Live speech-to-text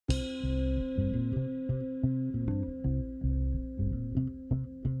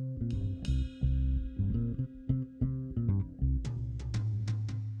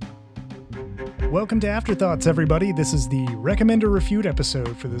Welcome to Afterthoughts, everybody. This is the Recommend or Refute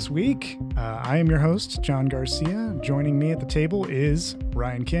episode for this week. I am your host, John Garcia. Joining me at the table is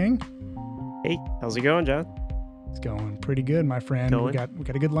Ryan King. Hey, how's it going, John? It's going pretty good, my friend. We got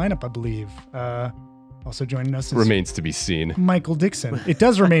a good lineup, I believe. Also joining us is remains to be seen, Michael Dixon. It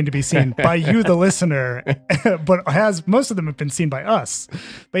does remain to be seen by you, the listener, but most of them have been seen by us.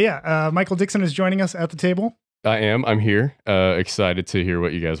 But yeah, Michael Dixon is joining us at the table. I am. I'm here. Excited to hear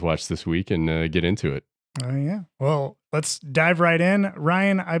what you guys watched this week and get into it. Oh, yeah. Well, let's dive right in.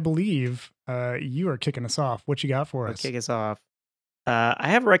 Ryan, I believe you are kicking us off. What you got for us? Kick us off. I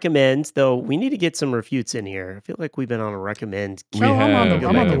have recommends, though we need to get some refutes in here. I feel like we've been on a recommend. I'm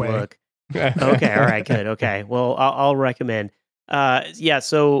on the way. Okay, all right, good. Okay, well, I'll recommend.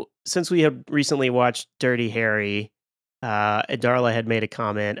 So since we have recently watched Dirty Harry, Darla had made a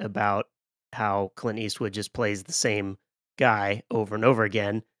comment about how Clint Eastwood just plays the same guy over and over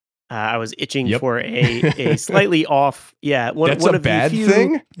again. I was itching for a slightly off. Yeah, that's a bad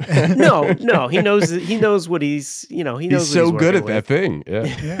thing. No, he knows what he's. He knows. He's so good at that thing.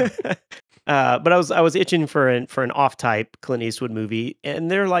 Yeah. But I was itching for an off type Clint Eastwood movie,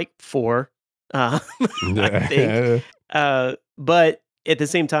 and they're like 4, I think. But at the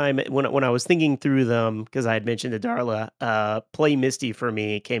same time, when I was thinking through them, because I had mentioned to Darla, Play Misty For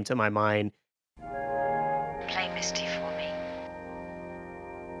Me came to my mind. Play Misty For Me.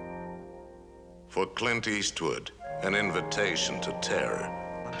 For Clint Eastwood, an invitation to terror.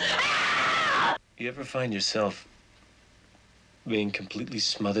 You ever find yourself being completely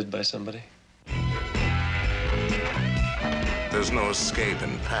smothered by somebody? There's no escape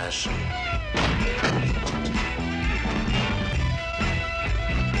in passion.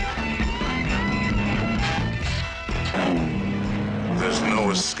 There's no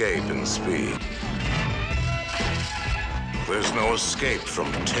escape in speed. There's no escape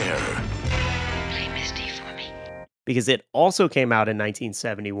from terror. Play Misty For Me. Because it also came out in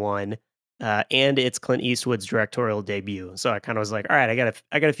 1971. And it's Clint Eastwood's directorial debut. So I kind of was like, all right, I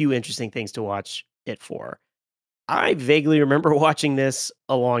got a few interesting things to watch it for. I vaguely remember watching this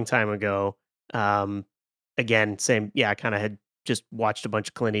a long time ago. Again, same. Yeah, I kind of had just watched a bunch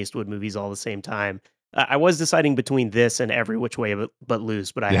of Clint Eastwood movies all the same time. I was deciding between this and Every Which Way But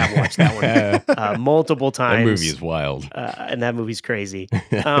Loose, but I have watched that one multiple times. That movie is wild. And that movie's crazy.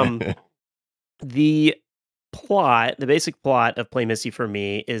 The basic plot of Play Misty For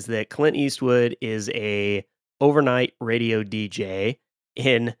Me is that Clint Eastwood is a overnight radio DJ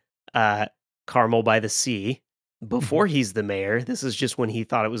in Carmel by the Sea before he's the mayor. This is just when he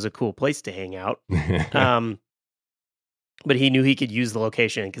thought it was a cool place to hang out. But he knew he could use the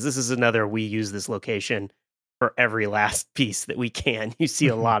location, because this is another, we use this location for every last piece that we can. You see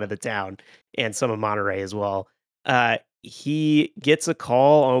a lot of the town and some of Monterey as well. He gets a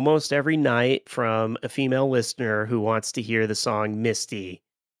call almost every night from a female listener who wants to hear the song Misty,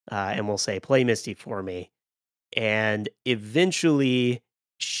 and will say, play Misty For Me. And eventually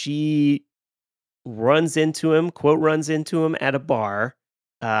she runs into him at a bar,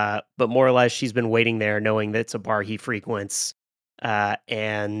 but more or less she's been waiting there knowing that it's a bar he frequents.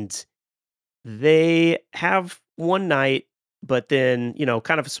 And they have one night, but then,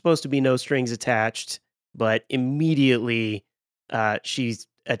 kind of supposed to be no strings attached. But immediately she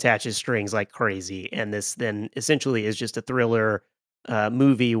attaches strings like crazy. And this then essentially is just a thriller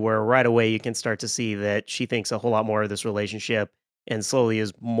movie where right away you can start to see that she thinks a whole lot more of this relationship, and slowly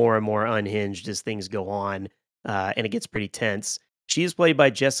is more and more unhinged as things go on. And it gets pretty tense. She is played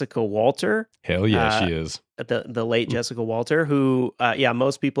by Jessica Walter. Hell yeah, she is. The late Jessica Walter, who,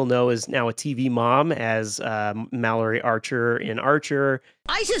 most people know is now a TV mom as Mallory Archer in Archer.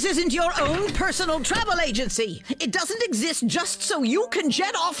 ISIS isn't your own personal travel agency. It doesn't exist just so you can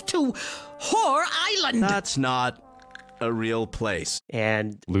jet off to Whore Island. That's not a real place.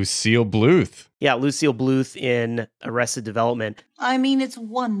 And Lucille Bluth. Yeah, Lucille Bluth in Arrested Development. I mean, it's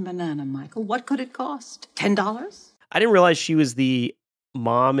one banana, Michael. What could it cost? $10? I didn't realize she was the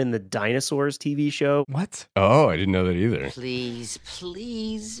mom in the Dinosaurs TV show. What? Oh, I didn't know that either.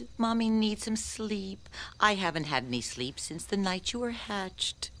 Please, Mommy needs some sleep. I haven't had any sleep since the night you were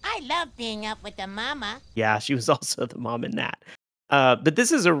hatched. I love being up with the mama. Yeah, she was also the mom in that. But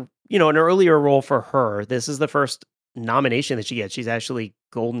this is an earlier role for her. This is the first nomination that she gets. She's actually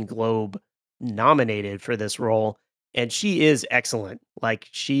Golden Globe nominated for this role, and she is excellent. Like,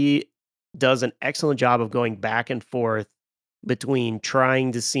 she does an excellent job of going back and forth between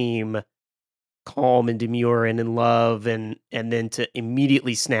trying to seem calm and demure and in love, and then to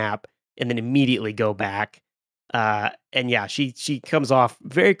immediately snap and then immediately go back. And yeah, she comes off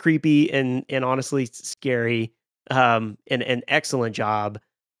very creepy and honestly scary. An excellent job.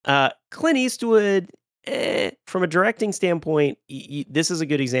 Clint Eastwood, from a directing standpoint, this is a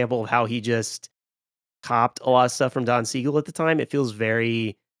good example of how he just copped a lot of stuff from Don Siegel at the time. It feels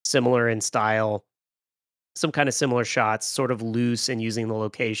very similar in style, some kind of similar shots, sort of loose and using the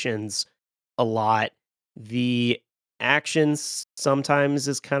locations a lot. The action sometimes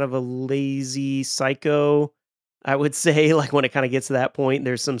is kind of a lazy psycho, I would say. Like when it kind of gets to that point,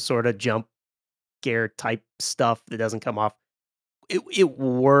 there's some sort of jump scare type stuff that doesn't come off. It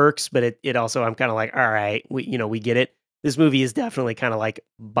works, but it also, I'm kind of like, all right, we get it. This movie is definitely kind of like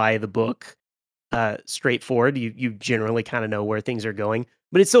by the book, straightforward. You generally kind of know where things are going,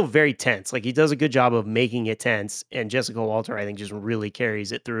 but it's still very tense. Like he does a good job of making it tense, and Jessica Walter, I think, just really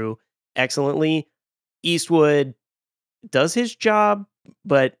carries it through excellently. Eastwood does his job,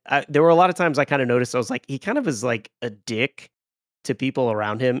 but there were a lot of times I kind of noticed, I was like, he kind of is like a dick to people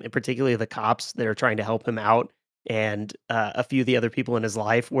around him, and particularly the cops that are trying to help him out, and a few of the other people in his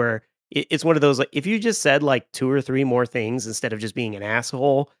life, where it's one of those, like, if you just said like 2 or 3 more things instead of just being an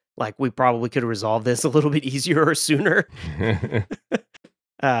asshole, like we probably could have resolved this a little bit easier or sooner.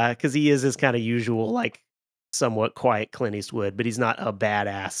 Because he is his kind of usual, like, somewhat quiet Clint Eastwood, but he's not a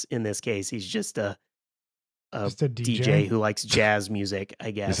badass in this case. He's just a DJ who likes jazz music, I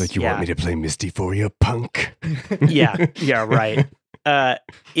guess. It's like, you want me to play Misty for you, punk? Yeah, right.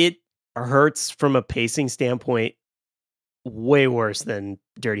 It hurts from a pacing standpoint way worse than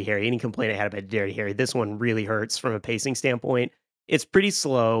Dirty Harry. Any complaint I had about Dirty Harry, this one really hurts from a pacing standpoint. It's pretty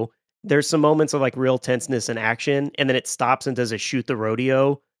slow. There's some moments of like real tenseness and action, and then it stops and does a shoot the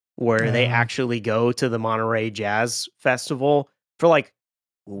rodeo where they actually go to the Monterey Jazz Festival for like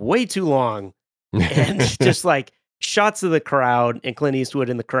way too long, and just like shots of the crowd and Clint Eastwood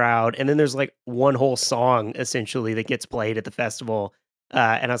in the crowd, and then there's like one whole song essentially that gets played at the festival,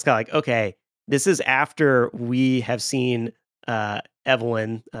 and I was kind of like, okay, this is after we have seen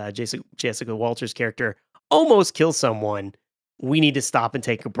Evelyn, Jessica Walter's character, almost kill someone. We need to stop and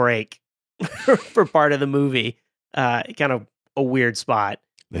take a break for part of the movie. Kind of a weird spot.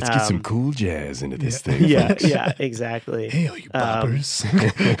 Let's get some cool jazz into this thing. Yeah, exactly. Hey, all you boppers.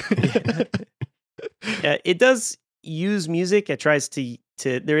 It does use music. It tries to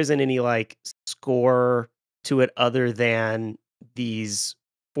there isn't any like score to it other than these,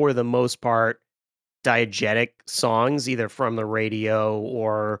 for the most part, diegetic songs, either from the radio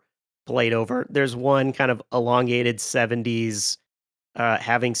or played over. There's one kind of elongated 70s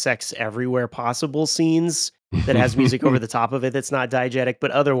having sex everywhere possible scenes that has music over the top of it that's not diegetic,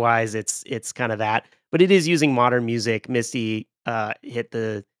 but otherwise it's kind of that. But it is using modern music. Misty hit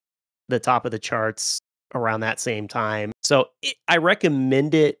the top of the charts around that same time. So I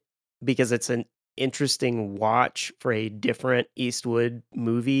recommend it because it's an interesting watch for a different Eastwood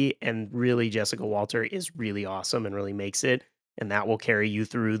movie, and really Jessica Walter is really awesome and really makes it, and that will carry you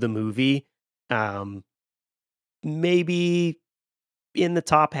through the movie. Maybe in the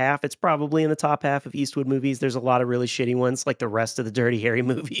top half. It's probably in the top half of Eastwood movies. There's a lot of really shitty ones, like the rest of the Dirty Harry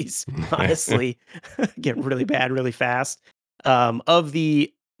movies, honestly, get really bad really fast. Of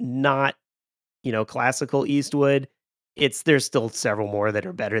the not, classical Eastwood, there's still several more that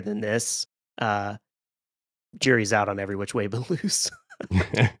are better than this. Jury's out on Every Which Way But Loose.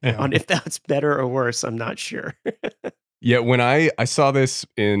 On if that's better or worse, I'm not sure. Yeah, when I saw this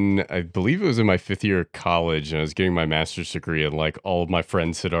in, I believe it was in my 5th year of college, and I was getting my master's degree, and like all of my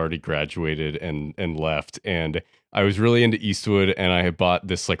friends had already graduated and left, and I was really into Eastwood, and I had bought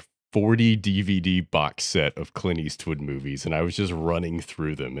this like 40 DVD box set of Clint Eastwood movies, and I was just running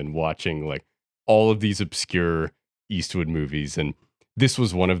through them and watching like all of these obscure Eastwood movies, and this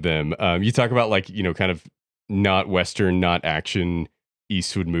was one of them. You talk about like, kind of not Western, not action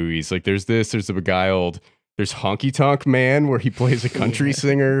Eastwood movies. Like there's the beguiled. There's Honky Tonk Man, where he plays a country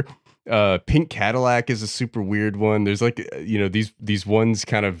singer. Pink Cadillac is a super weird one. There's like, these ones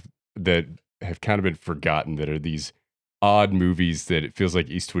kind of that have kind of been forgotten, that are these odd movies that it feels like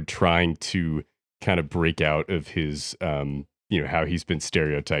Eastwood trying to kind of break out of his, how he's been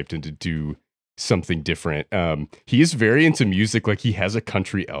stereotyped, and to do something different. He is very into music. Like he has a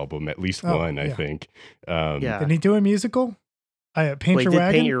country album, at least one, I think. Did he do a musical? Paint Your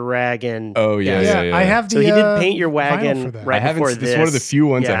Wagon? Paint Your Wagon. Oh yeah. I have the. So he did Paint Your Wagon right before this. It's one of the few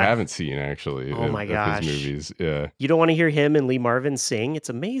ones I haven't seen, actually. Oh my gosh. Of his movies. Yeah. You don't want to hear him and Lee Marvin sing? It's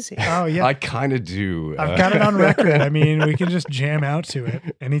amazing. Oh yeah. I kind of do. I've got it on record. I mean, we can just jam out to it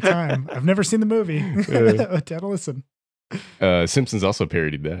anytime. I've never seen the movie. Gotta listen. Simpsons also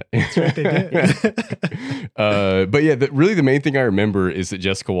parodied that. That's right, they did. But yeah, really the main thing I remember is that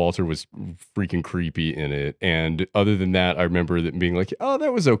Jessica Walter was freaking creepy in it. And other than that, I remember that being like, oh,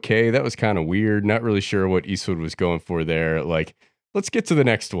 that was okay. That was kind of weird. Not really sure what Eastwood was going for there. Like let's get to the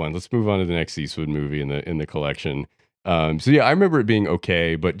next one. Let's move on to the next Eastwood movie in the collection. So yeah, I remember it being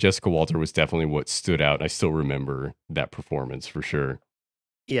okay, but Jessica Walter was definitely what stood out. I still remember that performance for sure.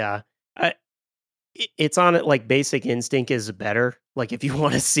 Yeah. It's on it like Basic Instinct is better. Like if you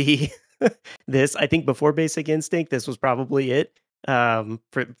want to see this, I think before Basic Instinct, this was probably it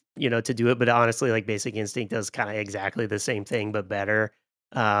for to do it. But honestly, like Basic Instinct does kind of exactly the same thing but better.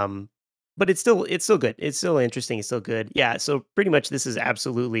 But it's still good. It's still interesting. It's still good. Yeah. So pretty much this is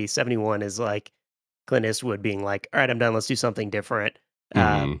absolutely 71 is like Clint Eastwood being like, all right, I'm done. Let's do something different.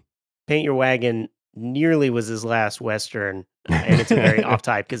 Paint Your Wagon nearly was his last Western, and it's a very off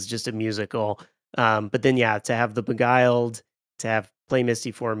type because it's just a musical. But then, yeah, to have The Beguiled, to have Play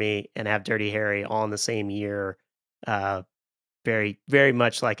Misty For Me, and have Dirty Harry all in the same year, very, very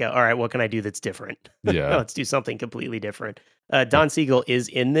much like all right, what can I do that's different? Yeah. Let's do something completely different. Don Siegel is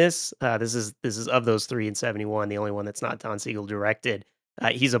in this. This is of those three in 71, the only one that's not Don Siegel directed.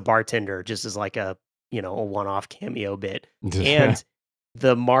 He's a bartender, just as like a one-off cameo bit. And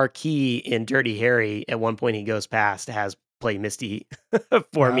the marquee in Dirty Harry, at one point he goes past, has Play Misty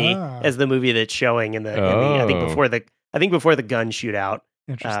For Me as the movie that's showing in the I think before the gun shootout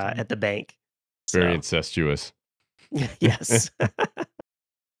at the bank. Very incestuous. Yes.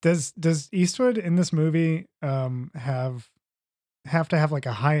 Does Eastwood in this movie have to have like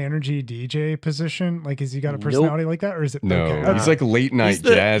a high energy DJ position? Like, has he got a personality like that, or is it no? Okay. He's like late night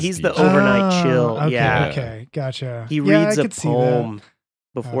jazz. He's the overnight chill. Okay, yeah. Okay. Gotcha. He reads a poem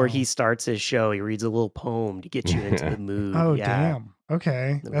before he starts his show. He reads a little poem to get you into the mood. Oh, damn.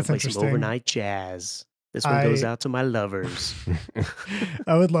 Okay. That's interesting. Some overnight jazz. This one goes out to my lovers.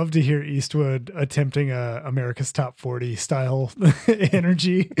 I would love to hear Eastwood attempting a America's Top 40 style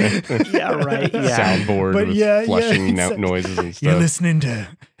energy. Yeah, right. Yeah. Soundboard with flushing noises and stuff. You're listening to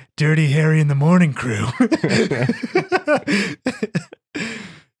Dirty Harry and the Morning Crew.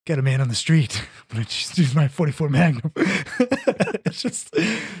 Got a man on the street. I'm going to just use my 44 Magnum. It's just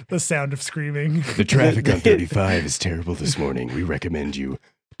the sound of screaming. The traffic on 35 is terrible this morning. We recommend you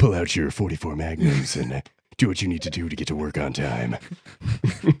pull out your 44 Magnums and do what you need to do to get to work on time.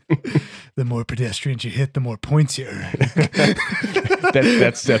 The more pedestrians you hit, the more points you earn.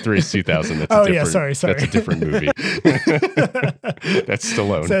 That's Death Race 2000. That's sorry. That's a different movie. That's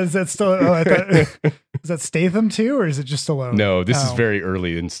Stallone. Is that Stallone? I thought, is that Statham too, or is it just Stallone? No, this is very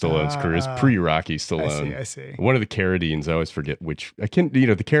early in Stallone's career. It's pre-Rocky Stallone. I see. One of the Carradines, I always forget which. The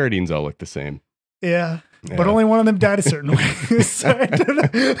Carradines all look the same. Yeah. But only one of them died a certain way. So I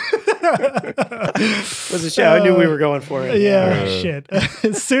don't know. Was a show. I knew we were going for it. Yeah, shit.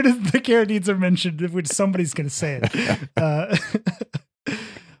 As soon as the Carradines are mentioned, which somebody's going to say it.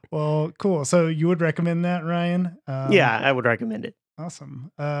 Well, cool. So you would recommend that, Ryan? Yeah, I would recommend it.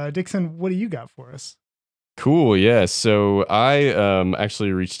 Awesome. Dixon, what do you got for us? Cool. Yeah. So I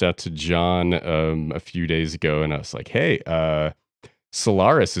actually reached out to John a few days ago, and I was like, hey,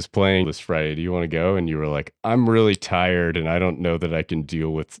 Solaris is playing this Friday. Do you want to go? And you were like, I'm really tired and I don't know that I can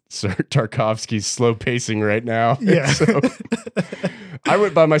deal with Sir Tarkovsky's slow pacing right now. Yeah. So I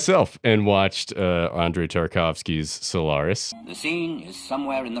went by myself and watched Andrei Tarkovsky's Solaris. The scene is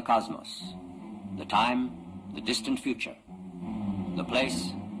somewhere in the cosmos. The time, the distant future. The place,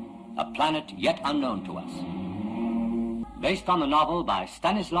 a planet yet unknown to us. Based on the novel by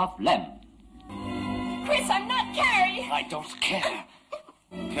Stanislav Lem. Chris, I'm not Carrie! I don't care.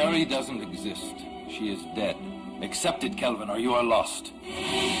 Carrie doesn't exist. She is dead. Accept it, Kelvin, or you are lost.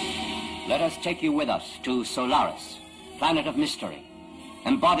 Let us take you with us to Solaris, planet of mystery,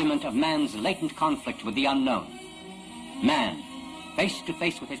 embodiment of man's latent conflict with the unknown. Man, face to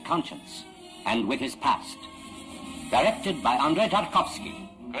face with his conscience and with his past. Directed by Andrei Tarkovsky.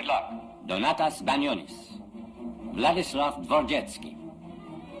 Good luck. Donatas Banionis. Vladislav Dvorjetsky.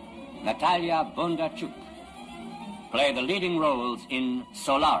 Natalia Bondarchuk play the leading roles in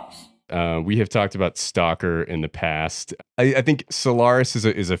Solaris. We have talked about Stalker in the past. I think Solaris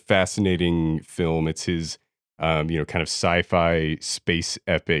is a fascinating film. It's his, kind of sci-fi space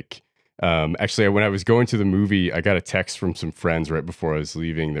epic. Actually, when I was going to the movie, I got a text from some friends right before I was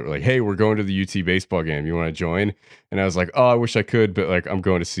leaving that were like, hey, we're going to the UT baseball game. You want to join? And I was like, oh, I wish I could, but like, I'm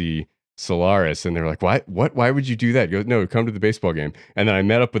going to see Solaris. And they're like, why would you do that? He goes, no, come to the baseball game. And then I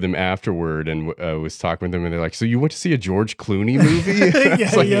met up with him afterward and was talking with them, and they're like, so you went to see a George Clooney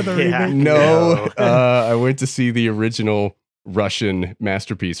movie? No, I went to see the original Russian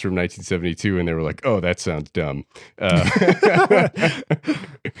masterpiece from 1972, and they were like, oh, that sounds dumb.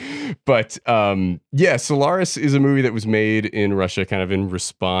 But Solaris is a movie that was made in Russia kind of in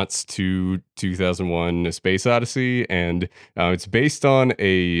response to 2001 A Space Odyssey, and it's based on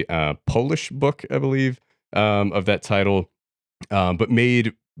a Polish book, I believe, of that title. but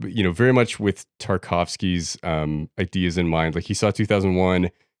made, very much with Tarkovsky's ideas in mind. Like he saw 2001,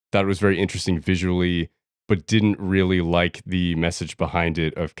 thought it was very interesting visually, but didn't really like the message behind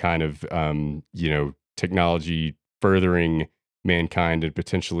it of kind of, technology furthering mankind and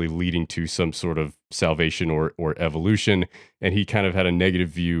potentially leading to some sort of salvation or evolution. And he kind of had a negative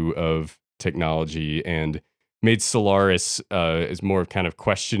view of technology and made Solaris as more of kind of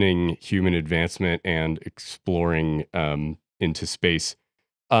questioning human advancement and exploring into space.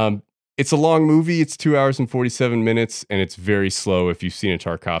 It's a long movie. It's 2 hours and 47 minutes, and it's very slow. If you've seen a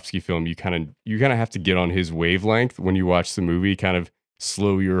Tarkovsky film, you kind of have to get on his wavelength when you watch the movie, kind of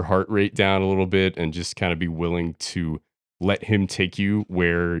slow your heart rate down a little bit and just kind of be willing to let him take you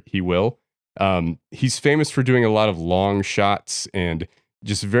where he will. He's famous for doing a lot of long shots and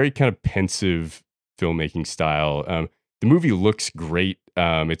just very kind of pensive filmmaking style. The movie looks great.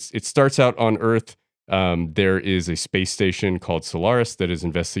 It starts out on Earth. There is a space station called Solaris that is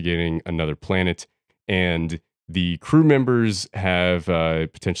investigating another planet, and the crew members have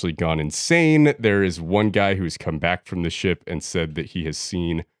potentially gone insane. There is one guy who has come back from the ship and said that he has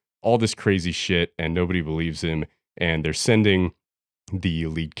seen all this crazy shit, and nobody believes him. And they're sending the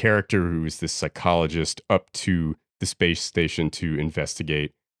lead character, who is this psychologist, up to the space station to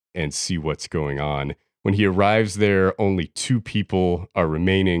investigate and see what's going on. When he arrives there, only 2 people are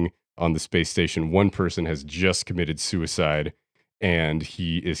remaining on the space station. One person has just committed suicide, and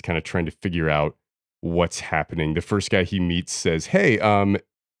he is kind of trying to figure out what's happening. The first guy he meets says, "Hey,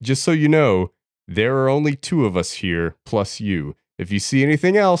 just so you know, there are only 2 of us here, plus you. If you see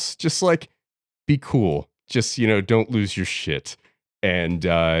anything else, just be cool. Just, don't lose your shit." And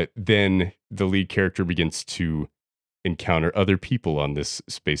then the lead character begins to encounter other people on this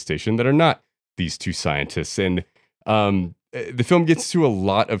space station that are not these 2 scientists. And the film gets to a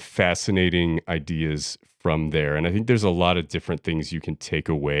lot of fascinating ideas from there. And I think there's a lot of different things you can take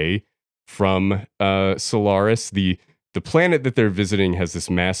away from Solaris. The planet that they're visiting has this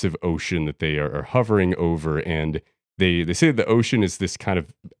massive ocean that they are hovering over, and they say that the ocean is this kind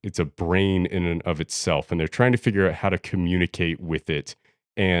of, it's a brain in and of itself, and they're trying to figure out how to communicate with it.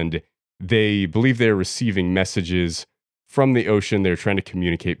 And they believe they're receiving messages from the ocean. They're trying to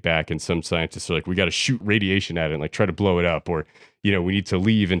communicate back, and some scientists are like, we got to shoot radiation at it and try to blow it up, or, we need to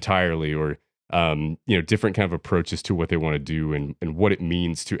leave entirely, or, different kind of approaches to what they want to do and what it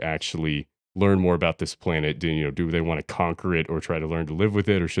means to actually learn more about this planet. Do they want to conquer it or try to learn to live with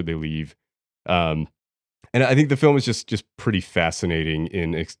it, or should they leave? And I think the film is just pretty fascinating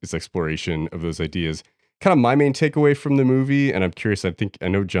in its exploration of those ideas. Kind of my main takeaway from the movie, and I'm curious, I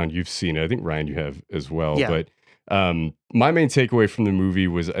know, John, you've seen it. I think, Ryan, you have as well. Yeah. But my main takeaway from the movie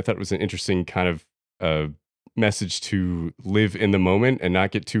was I thought it was an interesting kind of message to live in the moment and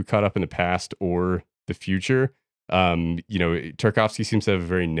not get too caught up in the past or the future. Tarkovsky seems to have a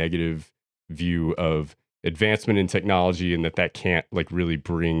very negative view of advancement in technology, and that can't really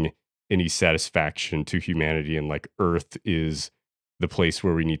bring any satisfaction to humanity, and Earth is the place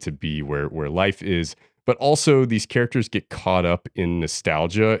where we need to be, where life is. But also these characters get caught up in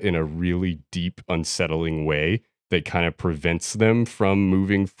nostalgia in a really deep, unsettling way that kind of prevents them from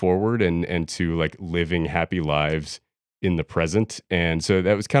moving forward and to living happy lives in the present. And so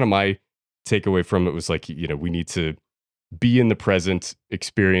that was kind of my takeaway from it, was we need to be in the present,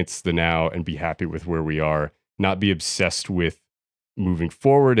 experience the now, and be happy with where we are, not be obsessed with moving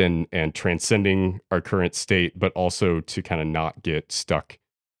forward and transcending our current state, but also to kind of not get stuck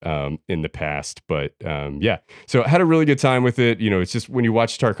in the past. But so I had a really good time with it. It's just, when you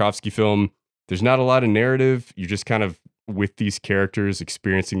watch Tarkovsky film, there's not a lot of narrative. You're just kind of with these characters,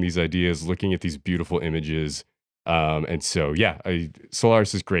 experiencing these ideas, looking at these beautiful images. And so,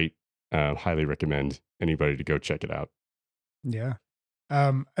 Solaris is great. Highly recommend anybody to go check it out. Yeah.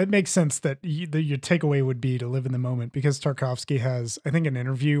 It makes sense that your takeaway would be to live in the moment, because Tarkovsky has, I think, an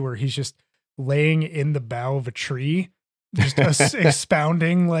interview where he's just laying in the bough of a tree, just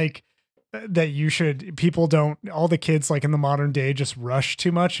expounding that people don't, all the kids in the modern day just rush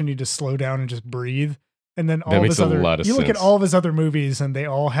too much, and you just slow down and just breathe. And then all of his other, you look at all of his other movies, and they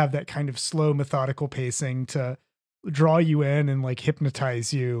all have that kind of slow, methodical pacing to draw you in and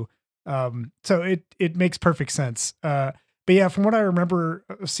hypnotize you. So it makes perfect sense. But yeah, from what I remember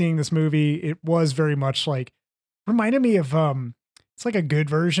seeing this movie, it was very much reminded me of, it's a good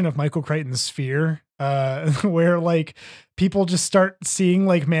version of Michael Crichton's Sphere, where people just start seeing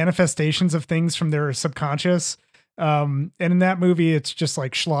manifestations of things from their subconscious. And in that movie, it's just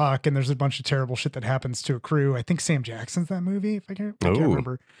schlock, and there's a bunch of terrible shit that happens to a crew. I think Sam Jackson's that movie, if I can't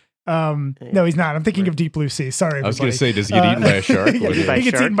remember. No, he's not. I'm thinking of Deep Blue Sea. Sorry, everybody. I was going to say, does he get eaten by a shark? He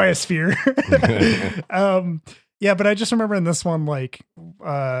gets eaten by a sphere. Yeah, but I just remember in this one, like,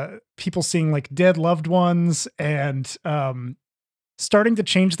 people seeing like dead loved ones and starting to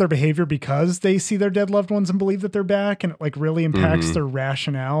change their behavior because they see their dead loved ones and believe that they're back, and it like really impacts their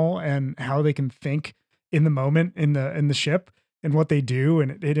rationale and how they can think in the moment in the ship and what they do,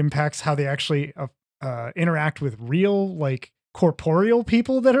 and it impacts how they actually interact with real like corporeal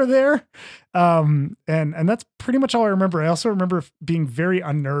people that are there. And that's pretty much all I remember. I also remember being very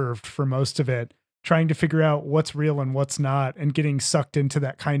unnerved for most of it, trying to figure out what's real and what's not, and getting sucked into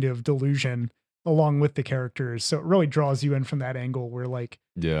that kind of delusion along with the characters. So it really draws you in from that angle where like,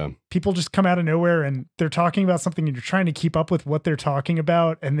 people just come out of nowhere and they're talking about something and you're trying to keep up with what they're talking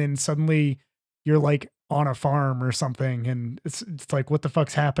about. And then suddenly you're like on a farm or something. And it's like, what the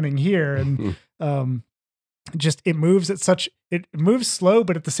fuck's happening here? And, just, it moves it moves slow,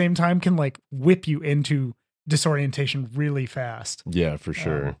 but at the same time can like whip you into disorientation really fast. Yeah, for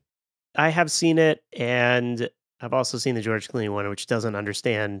sure. I have seen it, and I've also seen the George Clooney one, which doesn't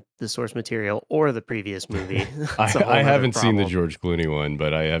understand the source material or the previous movie. I haven't seen the George Clooney one,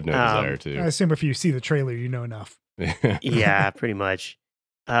 but I have no desire to. I assume if you see the trailer, you know enough. Yeah, pretty much.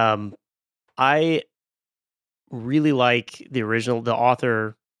 I really like the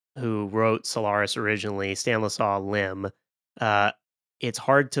author who wrote Solaris originally, Stanislaw Lem. It's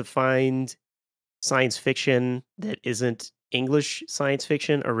hard to find science fiction that isn't English science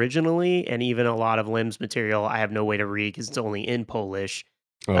fiction originally, and even a lot of Lem's material I have no way to read because it's only in Polish.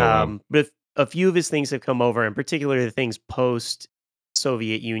 But a few of his things have come over, and particularly the things post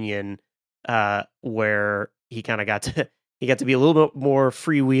Soviet Union, where he kind of got to be a little bit more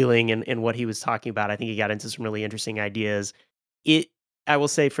freewheeling in what he was talking about. I think he got into some really interesting ideas. I will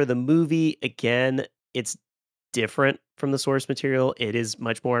say for the movie, again, it's different from the source material. It is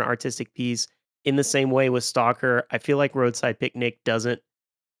much more an artistic piece. In the same way with Stalker, I feel like Roadside Picnic doesn't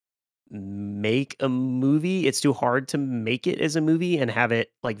make a movie. It's too hard to make it as a movie and have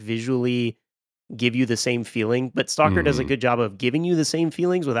it like visually give you the same feeling. But Stalker does a good job of giving you the same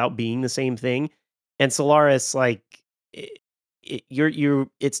feelings without being the same thing. And Solaris, like,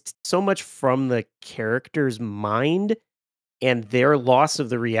 it's so much from the character's mind and their loss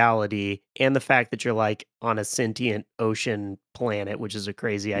of the reality, and the fact that you're like on a sentient ocean planet, which is a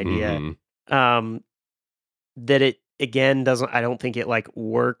crazy idea. That it again I don't think it like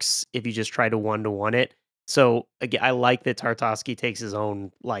works if you just try to one it. So again, I like that Tarkovsky takes his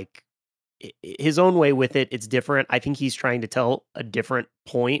own way with it. It's different. I think he's trying to tell a different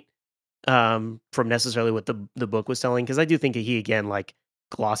point from necessarily what the book was telling, because I do think he again like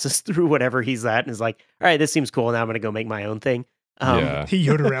glosses through whatever he's at and is like, all right, this seems cool, now I'm gonna go make my own thing. He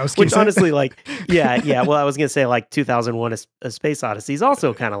Jodorowsky, which honestly, like, yeah. Well, I was gonna say like 2001: A Space Odyssey is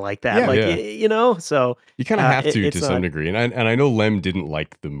also kind of like that, you know. So you kind of have to some degree, and I know Lem didn't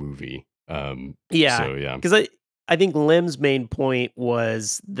like the movie. Because I think Lem's main point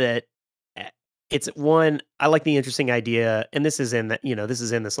was that it's one. I like the interesting idea, and this is in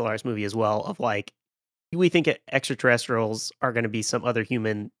the Solaris movie as well. Of like, we think extraterrestrials are going to be some other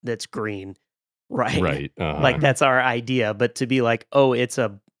human that's green. Right. Like that's our idea. But to be like, oh, it's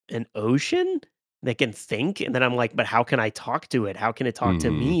an ocean that can think. And then I'm like, but how can I talk to it? How can it talk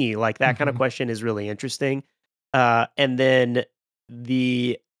to me? Like that kind of question is really interesting. And then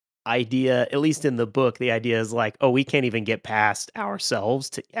the idea, at least in the book, the idea is like, oh, we can't even get past ourselves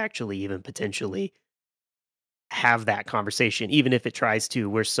to actually even potentially have that conversation. Even if it tries to,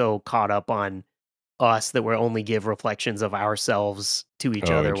 we're so caught up on us that we'll only give reflections of ourselves to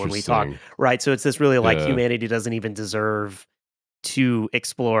each other when we talk, right? So it's this really like humanity doesn't even deserve to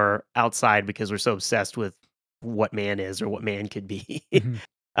explore outside because we're so obsessed with what man is or what man could be. And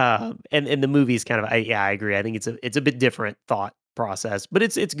the movie's kind of I agree. I think it's a bit different thought process, but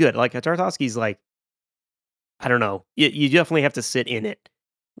it's good. Like Tarkovsky's like, I don't know, you definitely have to sit in it.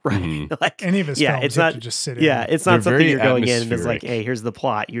 Right. Like any of his films, it's not just sit in. It's not something you're going in and it's like, hey, here's the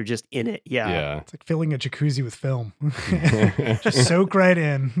plot. You're just in it. It's like filling a jacuzzi with film. Just soak right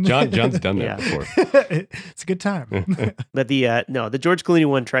in. John's done that before. It's a good time. But the George Clooney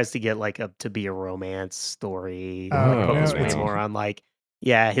one tries to get like to be a romance story. Focus way more on like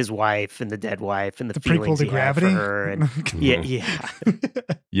his wife and the dead wife and the feelings prequel to Gravity. For her and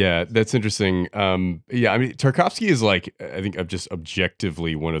Yeah, that's interesting. I mean, Tarkovsky is like, I think, just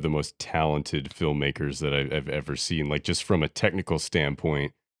objectively one of the most talented filmmakers that I've ever seen. Like, just from a technical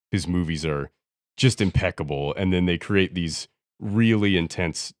standpoint, his movies are just impeccable. And then they create these really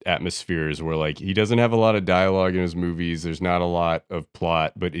intense atmospheres where, like, he doesn't have a lot of dialogue in his movies. There's not a lot of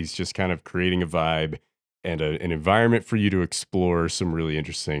plot, but he's just kind of creating a vibe and an environment for you to explore some really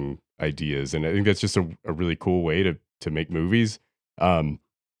interesting ideas. And I think that's just a really cool way to make movies.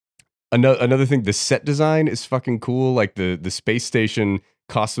 Another thing, the set design is fucking cool. Like the space station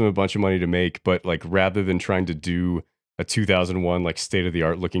cost them a bunch of money to make, but like rather than trying to do a 2001 like state of the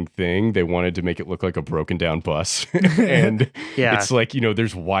art looking thing, they wanted to make it look like a broken down bus. And it's like, you know,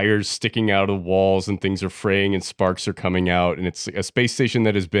 there's wires sticking out of walls and things are fraying and sparks are coming out, and it's a space station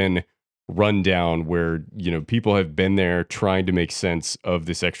that has been run down, where, you know, people have been there trying to make sense of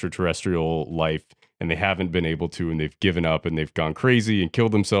this extraterrestrial life, and they haven't been able to, and they've given up and they've gone crazy and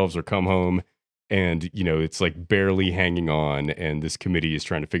killed themselves or come home. And, you know, it's like barely hanging on. And this committee is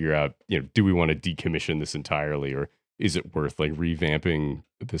trying to figure out, you know, do we want to decommission this entirely, or is it worth like revamping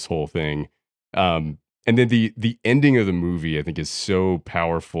this whole thing? And then the ending of the movie, I think, is so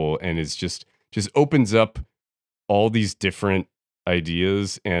powerful, and is just opens up all these different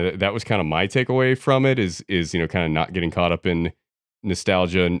ideas. And that was kind of my takeaway from it, is, you know, kind of not getting caught up in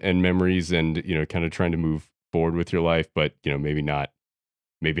nostalgia and memories, and, you know, kind of trying to move forward with your life, but, you know, maybe not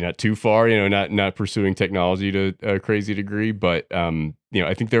too far, you know, not pursuing technology to a crazy degree. But, you know,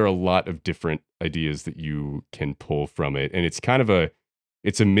 I think there are a lot of different ideas that you can pull from it. And it's kind of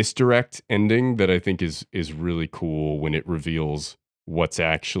it's a misdirect ending that I think is really cool when it reveals what's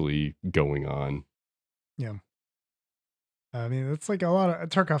actually going on. Yeah. I mean, it's like a lot of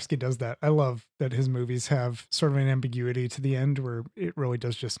Tarkovsky does that. I love that his movies have sort of an ambiguity to the end where it really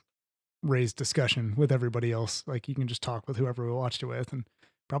does just raise discussion with everybody else. Like you can just talk with whoever we watched it with and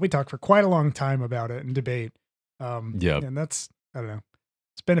probably talk for quite a long time about it and debate. And that's, I don't know,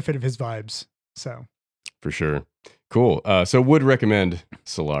 it's benefit of his vibes. So for sure. Cool. So would recommend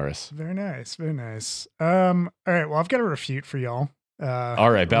Solaris. Very nice. Very nice. All right. Well, I've got a refute for y'all.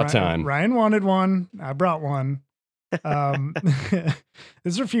 All right. About time. Ryan wanted one. I brought one.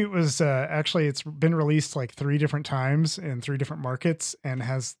 This refute was actually, it's been released like 3 different times in 3 different markets and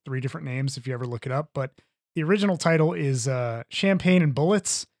has 3 different names if you ever look it up. But the original title is Champagne and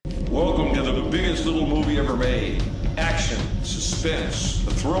Bullets. Welcome to the biggest little movie ever made. Action, suspense,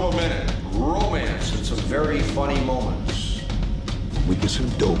 the thrill of a minute, romance, and some very funny moments. We get some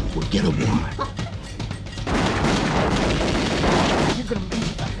dope, we'll get a wine. You're gonna make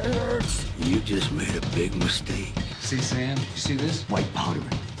it hurt. You just made a big mistake. See, Sam? You see this? White powder.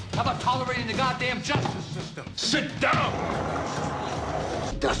 How about tolerating the goddamn justice system? Sit down!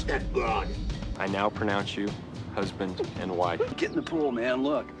 Dust that broad. I now pronounce you husband and wife. Get in the pool, man,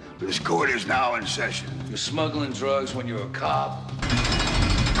 look. This court is now in session. You're smuggling drugs when you're a cop.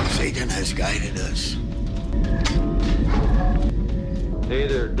 Satan has guided us. Hey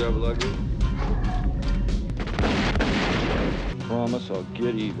there, double ugly. Promise I'll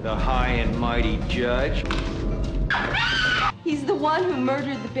get even. The high and mighty judge. He's the one who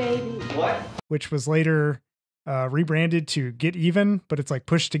murdered the baby. What? Which was later rebranded to Get Even, but it's like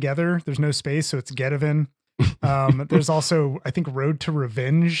pushed together. There's no space, so it's Get Even. There's also, I think, Road to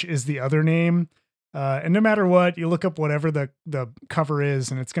Revenge is the other name. And no matter what, you look up whatever the cover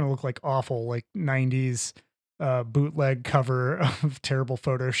is, and it's going to look like awful, like 90s bootleg cover of terrible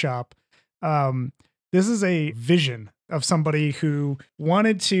Photoshop. This is a vision of somebody who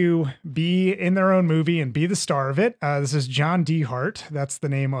wanted to be in their own movie and be the star of it. This is John De Hart. That's the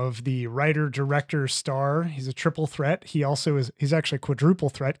name of the writer, director, star. He's a triple threat. He's actually a quadruple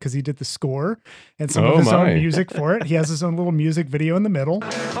threat because he did the score and some of his own music for it. He has his own little music video in the middle.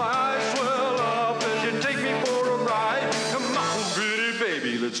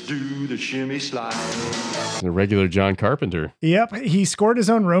 Let's do the shimmy slide. The regular John Carpenter. Yep. He scored his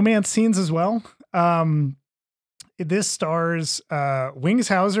own romance scenes as well. This stars Wings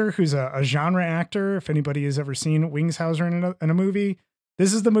Hauser, who's a genre actor. If anybody has ever seen Wings Hauser in a movie,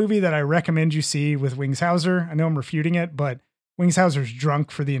 this is the movie that I recommend you see with Wings Hauser. I know I'm refuting it, but Wings Hauser's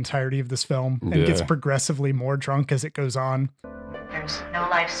drunk for the entirety of this film and gets progressively more drunk as it goes on. There's no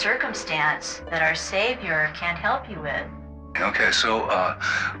life circumstance that our Savior can't help you with. Okay, so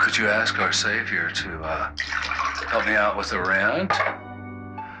could you ask our Savior to help me out with the rent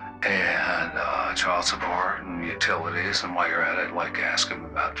and child support and utilities, and while you're at it, I'd like to ask him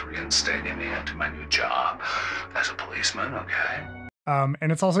about reinstating me into my new job as a policeman, okay?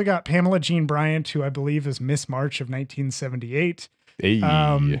 And it's also got Pamela Jean Bryant, who I believe is Miss March of 1978. Hey.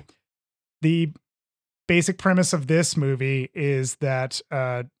 The basic premise of this movie is that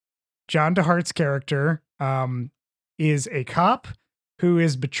John De Hart's character is a cop who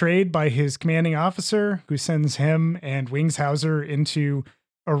is betrayed by his commanding officer, who sends him and Wings Hauser into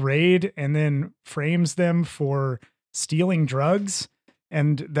a raid and then frames them for stealing drugs.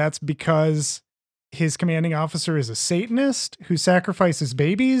 And that's because his commanding officer is a Satanist who sacrifices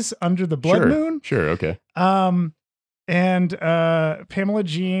babies under the blood moon. Sure. Okay. And Pamela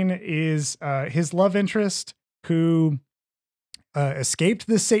Jean is his love interest, who escaped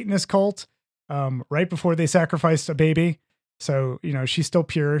this Satanist cult right before they sacrificed a baby. So, you know, she's still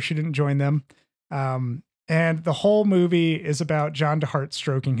pure. She didn't join them. And the whole movie is about John De Hart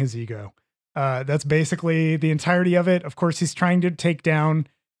stroking his ego. That's basically the entirety of it. Of course, he's trying to take down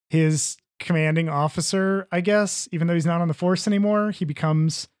his commanding officer, I guess, even though he's not on the force anymore. He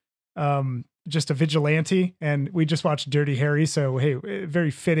becomes just a vigilante. And we just watched Dirty Harry. So, hey,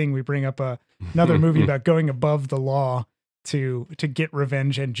 very fitting. We bring up another movie about going above the law to get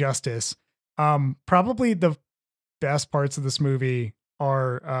revenge and justice. Probably the best parts of this movie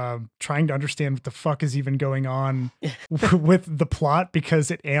are trying to understand what the fuck is even going on with the plot,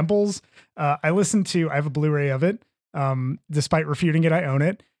 because it ambles. I have a Blu-ray of it. Despite refuting it, I own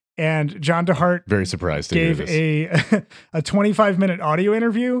it. And John De Hart very surprised to gave hear this. a 25-minute audio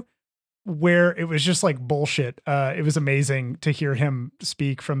interview where it was just like bullshit. It was amazing to hear him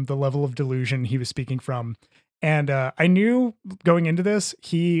speak from the level of delusion he was speaking from. And I knew going into this,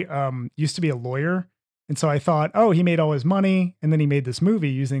 he used to be a lawyer. And so I thought, oh, he made all his money and then he made this movie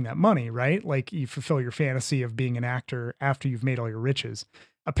using that money, right? Like you fulfill your fantasy of being an actor after you've made all your riches.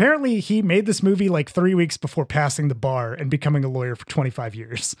 Apparently he made this movie like 3 weeks before passing the bar and becoming a lawyer for 25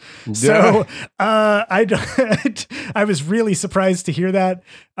 years. Yeah. So I was really surprised to hear that.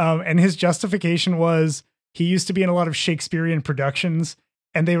 And his justification was he used to be in a lot of Shakespearean productions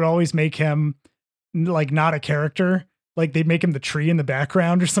and they would always make him like not a character. Like they'd make him the tree in the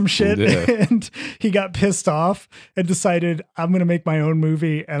background or some shit. Yeah. And he got pissed off and decided, I'm going to make my own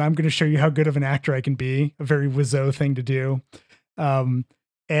movie and I'm going to show you how good of an actor I can be. A very Wiseau thing to do.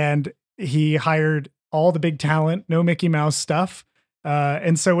 And he hired all the big talent, no Mickey Mouse stuff.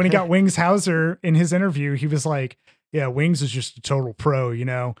 And so when he got Wings Hauser in his interview, he was like, yeah, Wings is just a total pro, you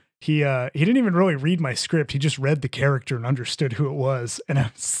know. He didn't even really read my script. He just read the character and understood who it was. And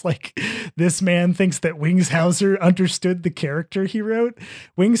I was like, this man thinks that Wings Hauser understood the character he wrote.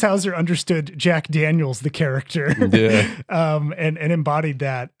 Wings Hauser understood Jack Daniels, the character, and embodied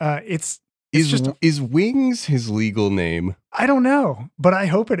that. Is Wings his legal name? I don't know, but I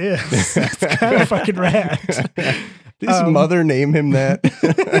hope it is. It's kind of fucking rad. Did his mother name him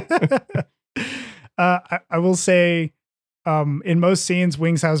that? I will say, in most scenes,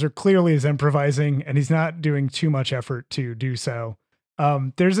 Wings Hauser clearly is improvising and he's not doing too much effort to do so.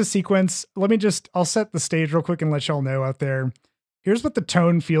 There's a sequence. I'll set the stage real quick and let y'all know out there. Here's what the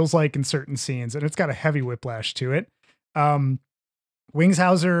tone feels like in certain scenes. And it's got a heavy whiplash to it. Wings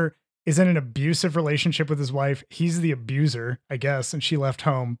Hauser is in an abusive relationship with his wife. He's the abuser, I guess. And she left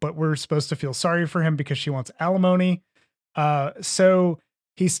home, but we're supposed to feel sorry for him because she wants alimony. So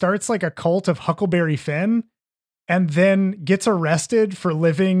he starts like a cult of Huckleberry Finn, and then gets arrested for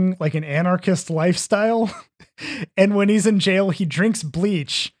living like an anarchist lifestyle. And when he's in jail, he drinks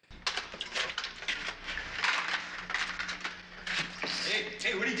bleach.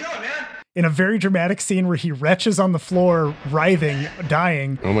 Hey, what are you doing, man? In a very dramatic scene where he retches on the floor, writhing,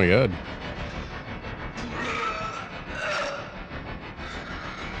 dying. Oh my God.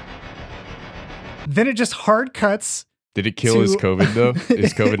 Then it just hard cuts. Did it kill his COVID though?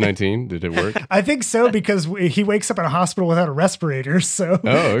 His COVID-19? Did it work? I think so, because he wakes up in a hospital without a respirator. So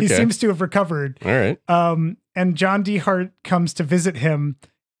he seems to have recovered. All right. And John De Hart comes to visit him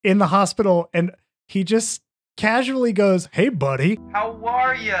in the hospital and he just casually goes, "Hey buddy. How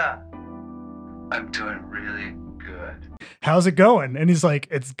are ya?" I'm doing really good. How's it going? And he's like,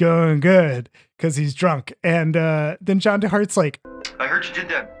 "It's going good," because he's drunk. And then John De Hart's like, I heard you did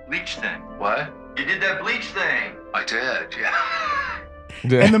that bleach thing. What? You did that bleach thing. I did, yeah.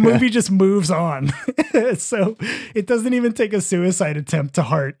 And the movie just moves on. So it doesn't even take a suicide attempt to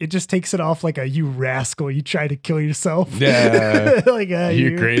Hart. It just takes it off like a, "You rascal, you try to kill yourself." Yeah. Like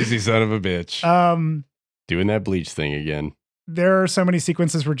you crazy son of a bitch. Doing that bleach thing again. There are so many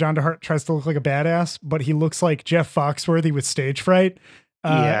sequences where John De Hart tries to look like a badass, but he looks like Jeff Foxworthy with stage fright.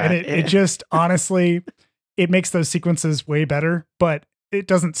 And it just, honestly, it makes those sequences way better, but it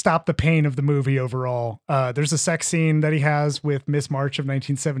doesn't stop the pain of the movie overall. There's a sex scene that he has with Miss March of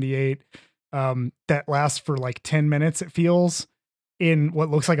 1978 that lasts for like 10 minutes, it feels, in what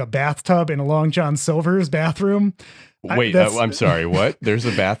looks like a bathtub in a Long John Silver's bathroom. Wait, I'm sorry, what? There's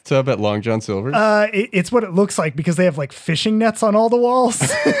a bathtub at Long John Silver's? It's what it looks like because they have like fishing nets on all the walls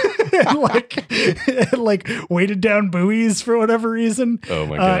and like weighted down buoys for whatever reason. Oh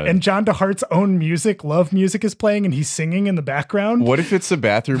my God. And John De Hart's own music, love music, is playing and he's singing in the background. What if it's the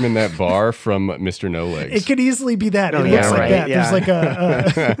bathroom in that bar from Mr. No Legs? It could easily be that. It looks like that. Yeah. There's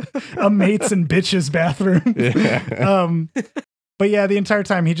like a mates and bitches bathroom. Yeah. But yeah, the entire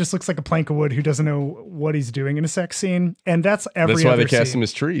time he just looks like a plank of wood who doesn't know what he's doing in a sex scene. And that's every That's why other they cast scene. him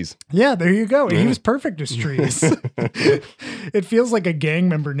as trees. Yeah, there you go. He was perfect as Trees. It feels like a gang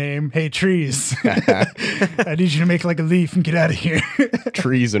member name. Hey, Trees. I need you to make like a leaf and get out of here.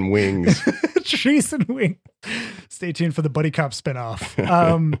 Trees and wings. Trees and wings. Stay tuned for the Buddy Cop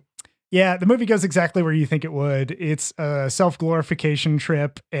spinoff. Yeah, the movie goes exactly where you think it would. It's a self-glorification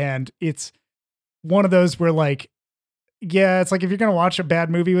trip, and it's one of those where like, yeah, it's like if you're going to watch a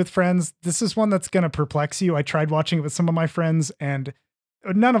bad movie with friends, this is one that's going to perplex you. I tried watching it with some of my friends, and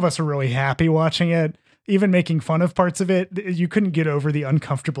none of us are really happy watching it. Even making fun of parts of it, you couldn't get over the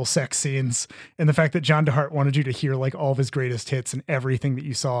uncomfortable sex scenes and the fact that John De Hart wanted you to hear like all of his greatest hits and everything that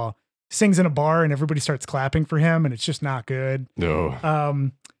you saw. Sings in a bar and everybody starts clapping for him, and it's just not good.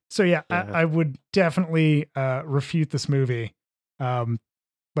 No. So yeah, I would definitely refute this movie.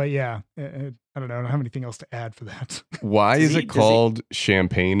 But yeah, I don't know. I don't have anything else to add for that. Why is it called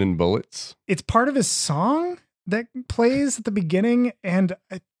Champagne and Bullets? It's part of his song that plays at the beginning, and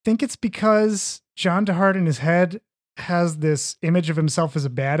I think it's because John De Hart in his head has this image of himself as a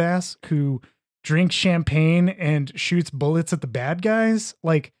badass who drinks champagne and shoots bullets at the bad guys.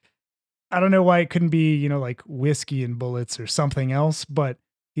 Like, I don't know why it couldn't be, you know, like whiskey and bullets or something else, but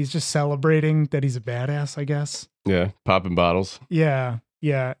he's just celebrating that he's a badass, I guess. Yeah, popping bottles. Yeah.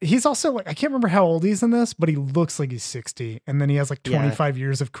 Yeah. He's also like, I can't remember how old he is in this, but he looks like he's 60. And then he has like 25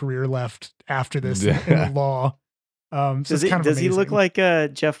 years of career left after this in the law. So Does he look like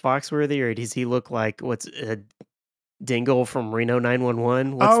Jeff Foxworthy, or does he look like Dingle from Reno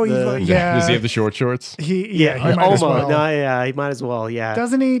 911? Yeah. Does he have the short shorts? He might as well. No, yeah, he might as well. Yeah.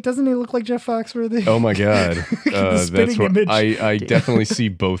 Doesn't he look like Jeff Foxworthy? Oh my God. That's what image. I definitely see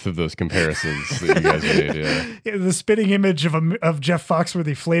both of those comparisons that you guys made. Yeah. The spitting image of Jeff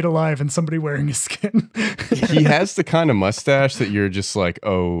Foxworthy flayed alive and somebody wearing his skin. He has the kind of mustache that you're just like,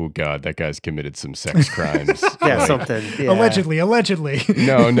 oh God, that guy's committed some sex crimes. Yeah, like, something. Yeah. Allegedly.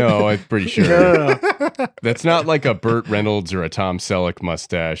 No, I'm pretty sure. No. That's not like a Burt Reynolds or a Tom Selleck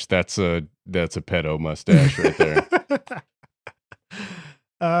mustache. That's a pedo mustache right there.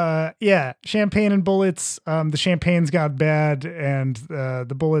 Yeah, champagne and bullets. The champagne's got bad, and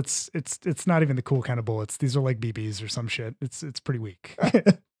the bullets, it's not even the cool kind of bullets. These are like BBs or some shit. It's pretty weak.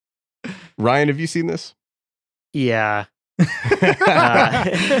 Ryan, have you seen this? Yeah.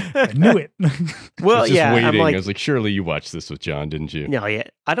 I knew it. Well, I was just yeah. waiting. I was like, surely you watched this with John, didn't you? No, yeah.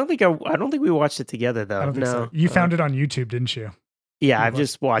 I don't think we watched it together though. I don't think so. You found it on YouTube, didn't you? Yeah, I've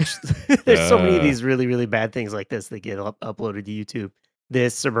just watched. There's so many of these really, really bad things like this that get uploaded to YouTube.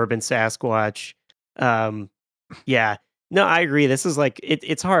 This Suburban Sasquatch. Yeah. No, I agree. This is like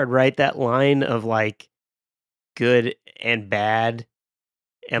it's hard, right? That line of like good and bad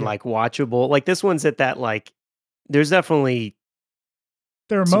and like watchable. Like this one's at that like. There's definitely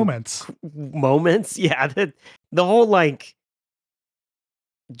there are moments. Yeah, the whole like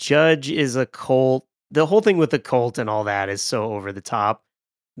Judge is a cult. The whole thing with the cult and all that is so over the top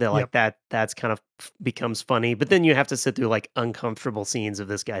that like that's kind of becomes funny. But then you have to sit through like uncomfortable scenes of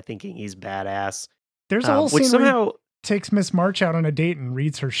this guy thinking he's badass. There's a whole which scene somehow where he takes Miss March out on a date and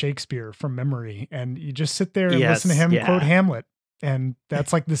reads her Shakespeare from memory, and you just sit there and listen to him quote Hamlet, and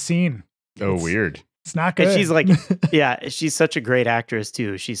that's like the scene. Weird. It's not good. And she's like, yeah, she's such a great actress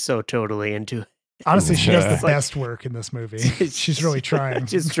too. She's so totally into it. Honestly, she does the best work in this movie. She's really trying.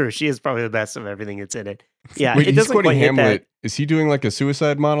 It's true. She is probably the best of everything that's in it. Yeah, Wait, it doesn't quoting quite hit Hamlet. that. Is he doing like a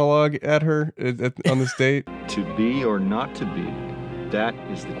suicide monologue at her on this date? To be or not to be, that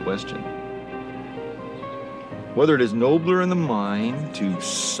is the question. Whether it is nobler in the mind to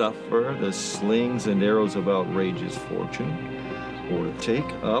suffer the slings and arrows of outrageous fortune, or to take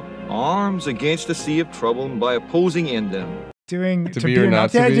up arms against a sea of trouble by opposing in them. Doing to be or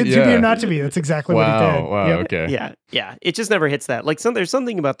not to be? To be or not to be. That's exactly what he did. Wow, okay. Yeah. It just never hits that. Like there's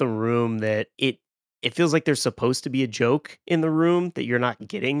something about the room that it feels like there's supposed to be a joke in the room that you're not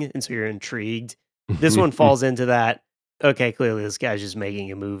getting, and so you're intrigued. This one falls into that. Okay, clearly this guy's just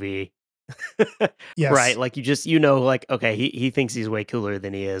making a movie. Yes. Right. Like like, okay, he thinks he's way cooler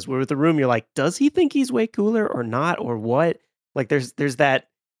than he is. Where with the room, you're like, does he think he's way cooler or not, or what? Like there's that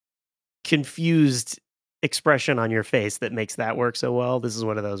confused expression on your face that makes that work so well. This is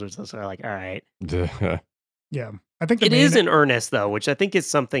one of those where it's sort of like, all right. Yeah. I think it is in earnest though, which I think is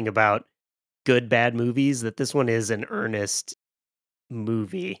something about good, bad movies, that this one is an earnest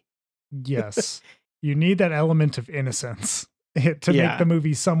movie. Yes. You need that element of innocence to make the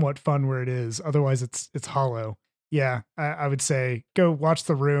movie somewhat fun where it is. Otherwise it's hollow. Yeah. I would say go watch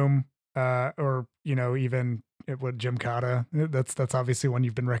The Room. or even what Gymkata. That's obviously one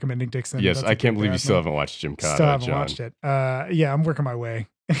you've been recommending, Dixon. Yes, That's I can't believe you still haven't watched Gymkata. Still haven't John. watched it. Yeah, I'm working my way.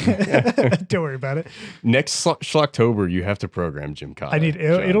 Don't worry about it. Next Schlocktober, you have to program Gymkata. I need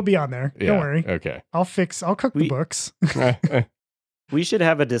it'll be on there. Yeah, Don't worry. Okay. I'll cook the books. We should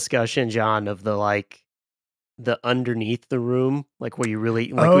have a discussion, John, of the underneath the room, like where you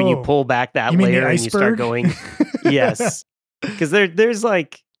really when you pull back that layer and you start going. Yes, because there's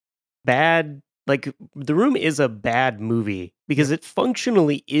like bad. Like The Room is a bad movie because it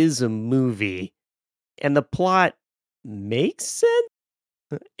functionally is a movie, and the plot makes sense.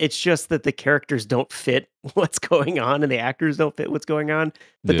 It's just that the characters don't fit what's going on and the actors don't fit what's going on.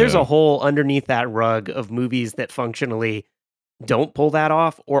 But there's a whole underneath that rug of movies that functionally don't pull that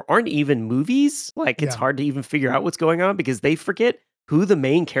off or aren't even movies. Like it's hard to even figure out what's going on because they forget who the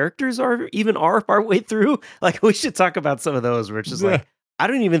main characters are partway through. Like we should talk about some of those where it's just like, I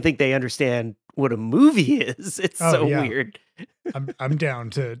don't even think they understand what a movie is. It's weird. I'm down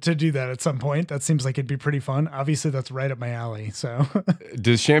to do that at some point. That seems like it'd be pretty fun. Obviously, that's right up my alley. So,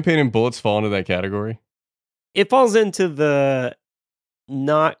 does Champagne and Bullets fall into that category? It falls into the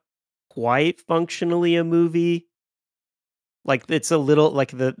not quite functionally a movie. Like it's a little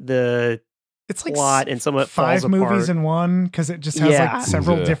like the it's like plot and some of it five falls movies apart. in one because it just has like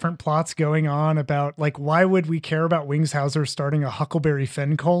several different plots going on about like why would we care about Wingshauser starting a Huckleberry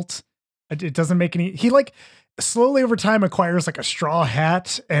Finn cult? It doesn't make any. He like slowly over time acquires like a straw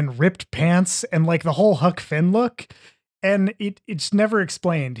hat and ripped pants and like the whole Huck Finn look, and it's never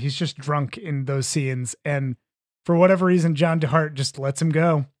explained. He's just drunk in those scenes, and for whatever reason, John De Hart just lets him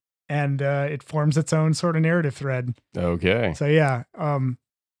go, and it forms its own sort of narrative thread. Okay. So yeah,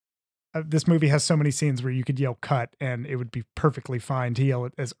 this movie has so many scenes where you could yell cut and it would be perfectly fine to yell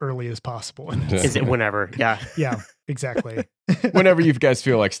it as early as possible. Is it whenever? Yeah. Yeah, exactly. Whenever you guys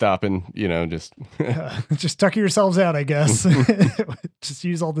feel like stopping, just tuck yourselves out, I guess. Just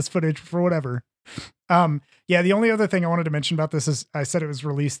use all this footage for whatever. Yeah, the only other thing I wanted to mention about this is I said it was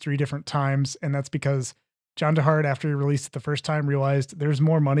released 3 different times, and that's because John De Hart, after he released it the first time, realized there's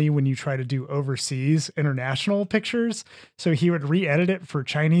more money when you try to do overseas international pictures. So he would re-edit it for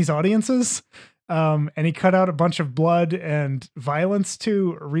Chinese audiences. And he cut out a bunch of blood and violence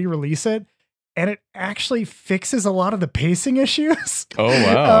to re-release it. And it actually fixes a lot of the pacing issues. Oh,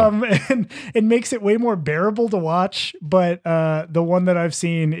 wow. And it makes it way more bearable to watch. But the one that I've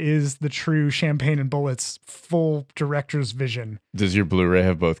seen is the true Champagne and Bullets full director's vision. Does your Blu-ray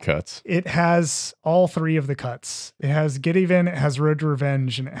have both cuts? It has all 3 of the cuts. It has Get Even, it has Road to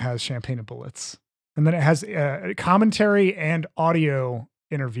Revenge, and it has Champagne and Bullets. And then it has a commentary and audio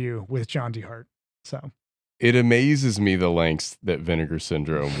interview with John De Hart. So it amazes me the lengths that Vinegar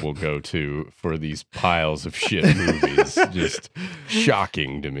Syndrome will go to for these piles of shit movies. Just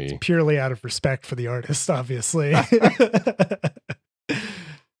shocking to me. Purely out of respect for the artist, obviously.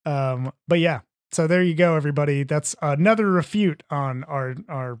 But yeah, so there you go, everybody. That's another refute on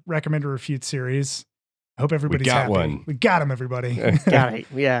our Recommend or Refute series. I hope everybody's happy. One. We got him, everybody. Got it.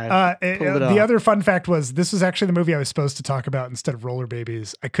 Yeah. The other fun fact was this was actually the movie I was supposed to talk about instead of Roller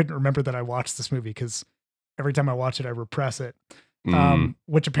Babies. I couldn't remember that I watched this movie because every time I watch it, I repress it,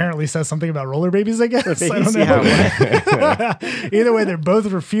 which apparently says something about Roller Babies, I guess. I don't know. Either way, they're both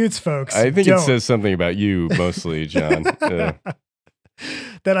refutes, folks. I think it says something about you mostly, John.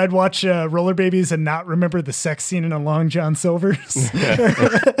 That I'd watch Roller Babies and not remember the sex scene in a Long John Silver's.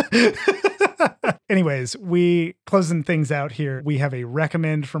 Anyways, we closing things out here. We have a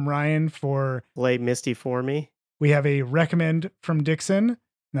recommend from Ryan for Play Misty For Me. We have a recommend from Dixon.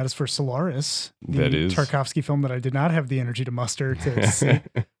 And that is for Solaris, the Tarkovsky film that I did not have the energy to muster to see.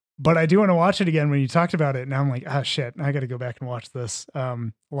 But I do want to watch it again when you talked about it. Now I'm like, shit, I got to go back and watch this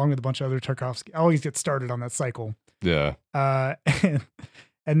along with a bunch of other Tarkovsky. I always get started on that cycle. Yeah. And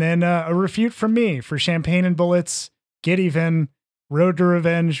then a refute from me for Champagne and Bullets, Get Even, Road to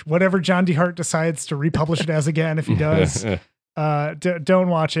Revenge, whatever John De Hart decides to republish it as again, if he does. Don't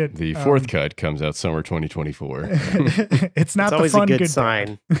watch it. The 4th cut comes out summer 2024. It's not always the fun, a good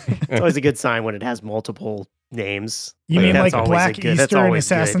sign. It's always a good sign when it has multiple names. You mean like Black Easter and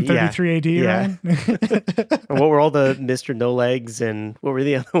Assassin 33 AD, yeah. right? What were all the Mr. No Legs and what were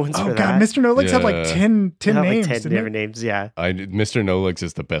the other ones for that? God, Mr. No Legs had like 10 names. Like 10 different names, yeah. Mr. No Legs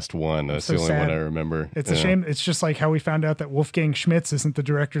is the best one. That's the only one I remember. It's a shame. It's just like how we found out that Wolfgang Schmitz isn't the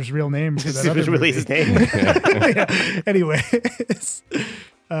director's real name. For that it was really his name. Anyways.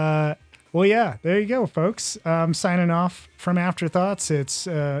 Well, yeah, there you go, folks. Signing off from Afterthoughts. It's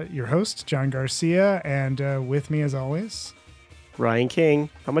your host, John Garcia, and with me, as always, Ryan King.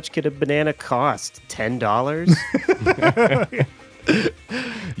 How much could a banana cost? $10?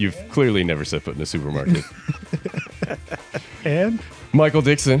 you've clearly never set foot in a supermarket. And Michael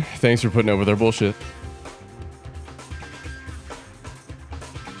Dixon, thanks for putting up with our bullshit.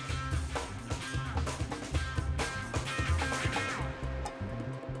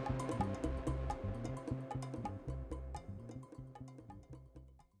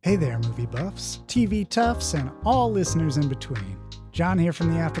 Hey there, movie buffs, TV toughs, and all listeners in between. John here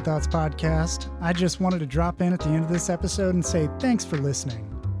from the Afterthoughts podcast. I just wanted to drop in at the end of this episode and say thanks for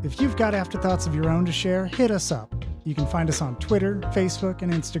listening. If you've got afterthoughts of your own to share, hit us up. You can find us on Twitter, Facebook,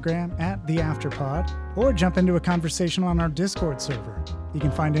 and Instagram at The Afterpod, or jump into a conversation on our Discord server. You can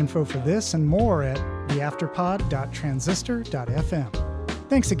find info for this and more at theafterpod.transistor.fm.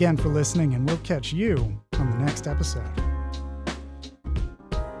 Thanks again for listening, and we'll catch you on the next episode.